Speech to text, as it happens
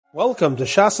Welcome to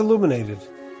Shas Illuminated.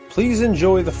 Please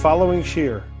enjoy the following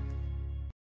shir.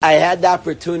 I had the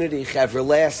opportunity, Chevra,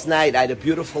 last night. I had a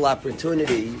beautiful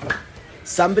opportunity.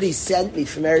 Somebody sent me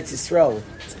from Eretz Yisrael.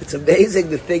 It's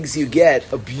amazing the things you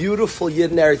get. A beautiful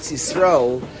Yid in Eretz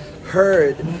Yisrael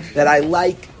heard that I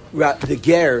like the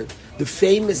Ger, the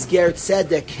famous Ger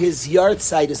Tzedek. His yard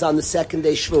site is on the second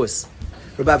day Shavuos.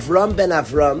 Rabbi Avram ben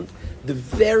Avram, the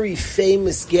very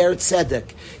famous Ger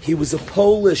Tzedek. He was a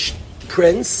Polish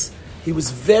prince. He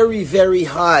was very, very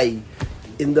high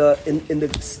in the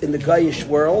Goyish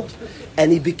world,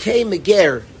 and he became a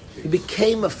ger. He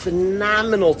became a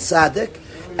phenomenal tzaddik,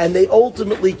 and they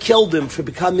ultimately killed him for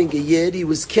becoming a yid. He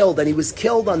was killed, and he was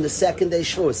killed on the second day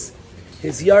Shavuos.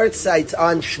 His yard site's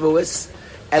on Shavuos,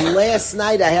 and last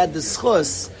night I had the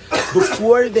schus.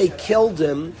 Before they killed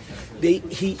him, they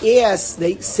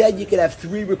said you could have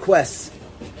 3 requests.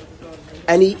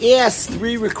 And he asked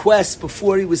 3 requests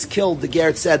before he was killed, the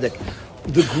Ger Tzedek.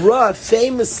 The Gra,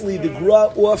 famously, the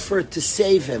Gra offered to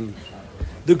save him.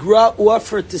 The Gra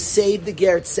offered to save the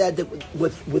Ger Tzedek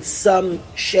with some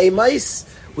shemais,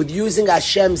 with using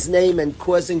Hashem's name and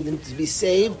causing them to be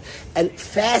saved. And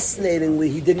fascinatingly,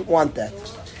 he didn't want that.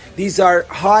 These are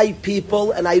high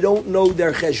people, and I don't know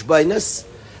their cheshbainas.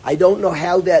 I don't know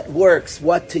how that works,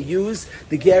 what to use.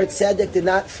 The Ger Tzedek did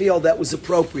not feel that was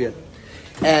appropriate.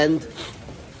 And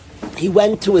he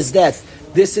went to his death.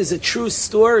 This is a true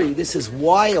story. This is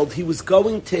wild. He was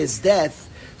going to his death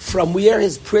from where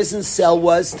his prison cell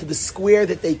was to the square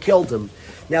that they killed him.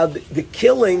 Now, the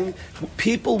killing,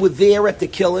 people were there at the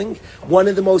killing. One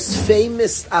of the most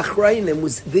famous achrayim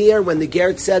was there when the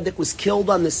Ger Tzedek was killed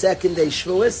on the second day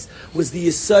Shavuos, was the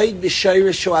Yisoid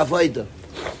B'Shayrish Ha'Avodah.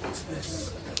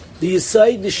 The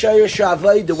Yisoid B'Shayrish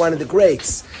Ha'Avodah, one of the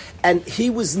greats. And he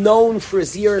was known for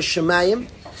his Yiras Shamayim,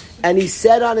 and he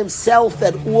said on himself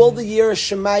that all the Yiras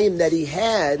Shamayim that he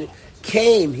had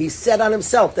came. He said on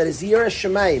himself that his Yiras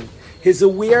Shamayim, his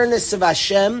awareness of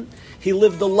Hashem, he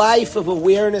lived a life of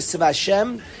awareness of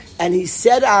Hashem, and he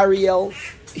said, Ariel,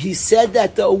 he said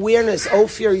that the awareness,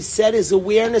 Ophir, he said his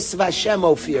awareness of Hashem,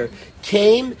 Ophir,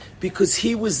 came because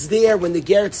he was there when the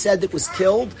Ger Tzedek was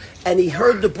killed, and he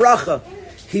heard the bracha.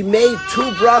 He made 2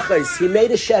 brachas. He made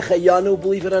a shechayanu,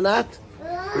 believe it or not,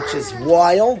 which is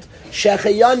wild.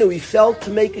 Shechayanu, he felt to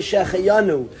make a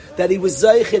shechayanu, that he was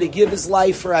zeicher to give his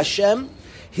life for Hashem.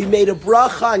 He made a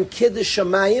bracha on Kiddush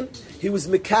Shamayim. He was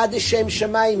Mekadesh Shem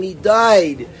Shamayim. He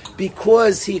died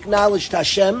because he acknowledged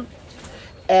Hashem.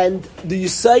 And the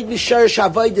Yisayid B'Shayrish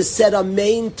Ha'Avodah said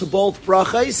amen to both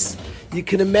brachas. You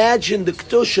can imagine the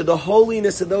kedusha, the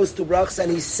holiness of those 2 brachas,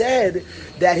 and he said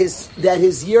that his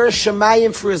Yiras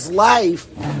Shamayim for his life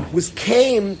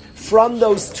came from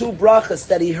those 2 brachas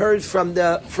that he heard from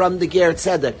the Ger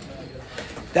Tzedek.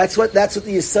 That's what the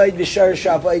Yisayid B'Shayrish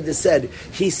Ha'Avodah said.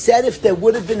 He said if there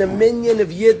would have been a minyan of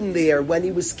Yidden there when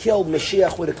he was killed,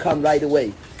 Mashiach would have come right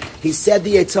away. He said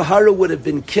the Yetzer Hara would have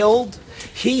been killed.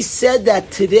 He said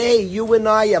that today you and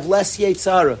I have less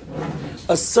Yetzer Hara.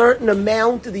 A certain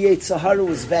amount of the Yetzer Hara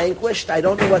was vanquished. I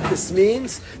don't know what this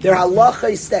means. There are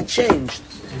halachas that changed.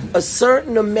 A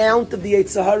certain amount of the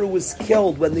Yetzer Hara was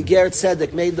killed when the Ger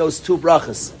Tzedek made those 2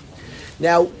 brachas.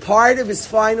 Now, part of his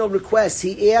final request,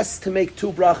 he asked to make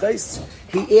 2 brachas.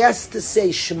 He asked to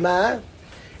say Shema,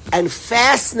 and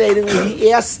fascinatingly,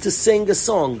 he asked to sing a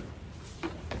song.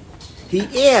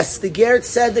 He asked, the Ger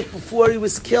Tzedek before he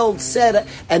was killed said,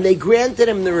 and they granted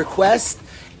him the request,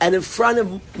 and in front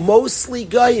of mostly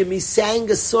Goyim, he sang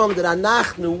a song that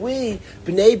Anachnu, we,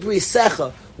 B'nai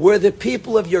Brisecha, were the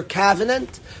people of your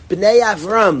covenant, B'nai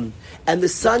Avram, and the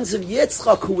sons of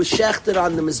Yitzchak who was shechted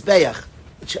on the Mizbeach,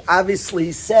 which obviously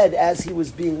he said as he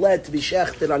was being led to be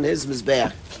shechted on his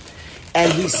Mizbeach.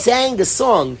 And he sang a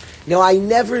song. Now, I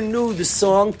never knew the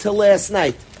song till last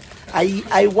night.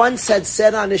 I once had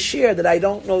said on a shir that I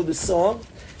don't know the song.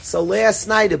 So last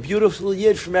night, a beautiful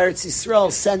Yid from Eretz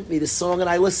Yisrael sent me the song, and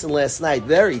I listened last night.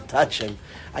 Very touching.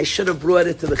 I should have brought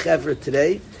it to the Chevra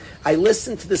today. I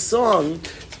listened to the song.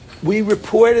 We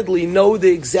reportedly know the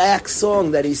exact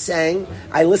song that he sang.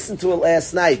 I listened to it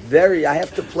last night. I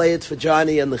have to play it for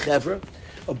Johnny and the Chevra.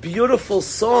 A beautiful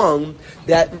song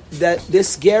that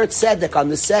this Ger Tzedek on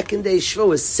the second day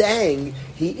Shavuos sang.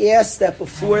 He asked that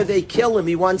before they kill him,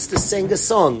 he wants to sing a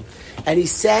song. And he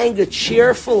sang a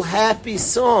cheerful, happy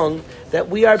song that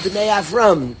we are B'nai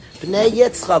Avram, B'nai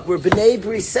Yitzchak, we're B'nai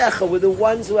Brisecha, we're the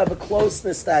ones who have a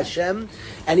closeness to Hashem.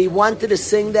 And he wanted to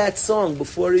sing that song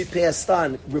before he passed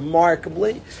on.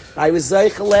 Remarkably, I was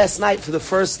zeicher last night for the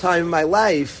first time in my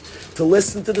life to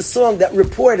listen to the song that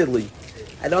reportedly,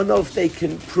 I don't know if they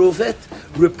can prove it,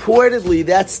 Reportedly,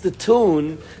 that's the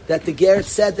tune that the Ger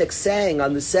Tzedek sang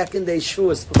on the second day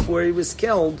Shavuos before he was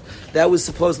killed. That was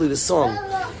supposedly the song.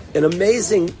 An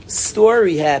amazing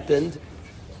story happened.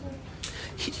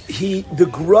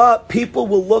 People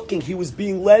were looking. He was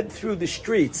being led through the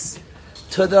streets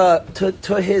to the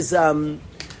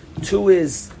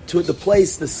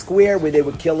place, the square where they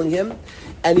were killing him,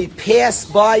 and he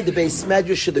passed by the Beis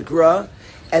Medrash of the Ger.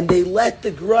 And they let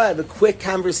the Ger have a quick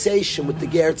conversation with the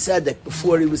Ger Tzedek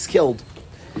before he was killed.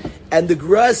 And the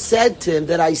Ger said to him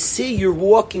that I see you're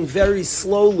walking very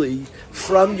slowly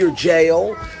from your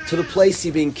jail to the place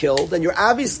you're being killed, and you're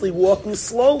obviously walking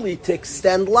slowly to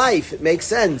extend life. It makes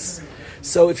sense.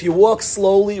 So if you walk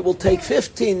slowly, it will take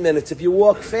 15 minutes. If you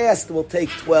walk fast, it will take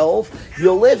 12.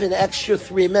 You'll live an extra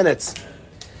 3 minutes.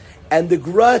 And the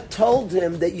Ger told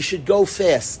him that you should go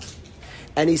fast.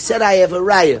 And he said, I have a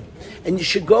raya. And you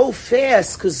should go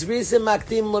fast because rizim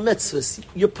makdim lemitzvahs.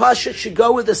 Your pasha should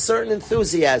go with a certain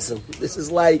enthusiasm. This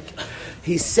is like,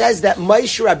 he says that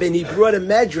Moshe Rabbeinu, he brought a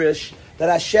medrash that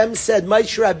Hashem said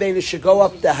Moshe Rabbeinu should go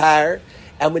up the har,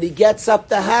 and when he gets up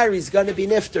the har, he's going to be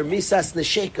nifter, misas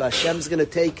nesheka. Hashem's going to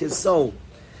take his soul.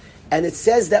 And it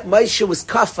says that Moshe was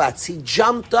kafatz. He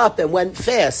jumped up and went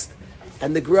fast.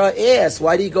 And the Ger asked,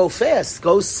 why do you go fast?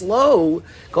 Go slow.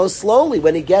 Go slowly.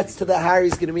 When he gets to the har,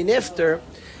 he's going to be nifter.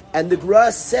 And the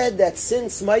Ger said that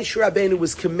since Moshe Rabbeinu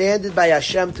was commanded by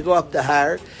Hashem to go up the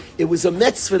har, it was a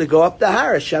mitzvah to go up the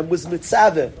har. Hashem was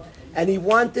mitzvah, and he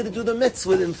wanted to do the mitzvah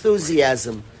with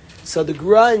enthusiasm. So the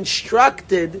Ger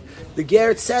instructed the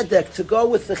Ger Tzedek to go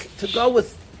with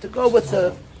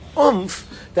the umph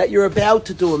that you're about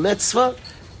to do a mitzvah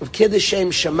of Kiddush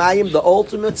Shem Shamayim, the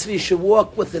ultimate mitzvah. You should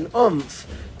walk with an umph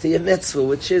to your mitzvah,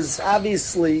 which is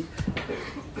obviously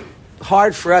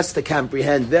hard for us to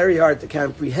comprehend, very hard to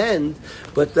comprehend,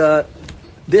 but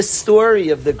this story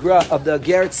of the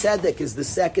Ger Tzedek is the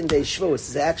second day Shavuos.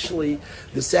 It's actually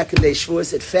the second day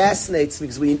Shavuos. It fascinates me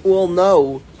because we all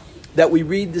know that we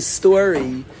read the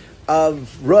story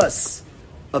of Rus,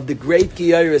 of the great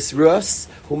Geiris Rus,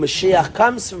 who Mashiach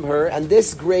comes from her, and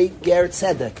this great Ger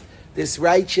Tzedek, this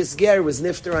righteous Ger, was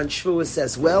nifter on Shavuos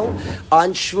as well.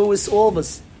 On Shavuos,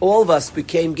 all of us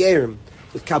became Gerim.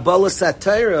 With Kabbalah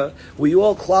Satira, we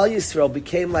all, Klal Yisrael,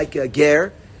 became like a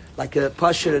Ger, like a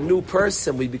Pasha, a new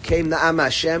person. We became the Am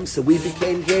Hashem, so we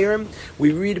became Gerim.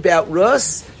 We read about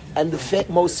Rus, and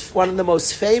one of the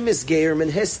most famous Gerim in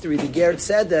history, the Ger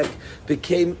Tzedek,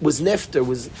 was Nifter,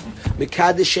 was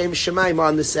Mekadesh Shem Shemaim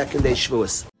on the second day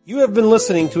Shavuos. You have been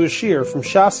listening to a shiur from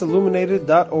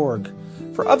shasilluminated.org.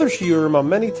 For other shiurim on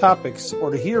many topics,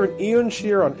 or to hear an Eon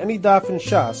shiur on any daf in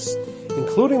Shas,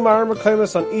 including Mareh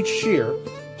Mekomos on each shiur,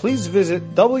 please visit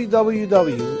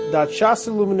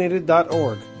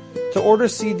www.shasilluminated.org. To order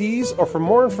CDs or for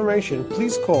more information,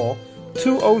 please call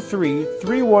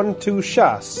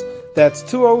 203-312-SHAS. That's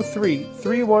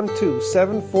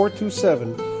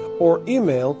 203-312-7427, or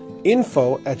email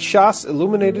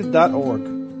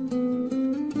info@shasilluminated.org.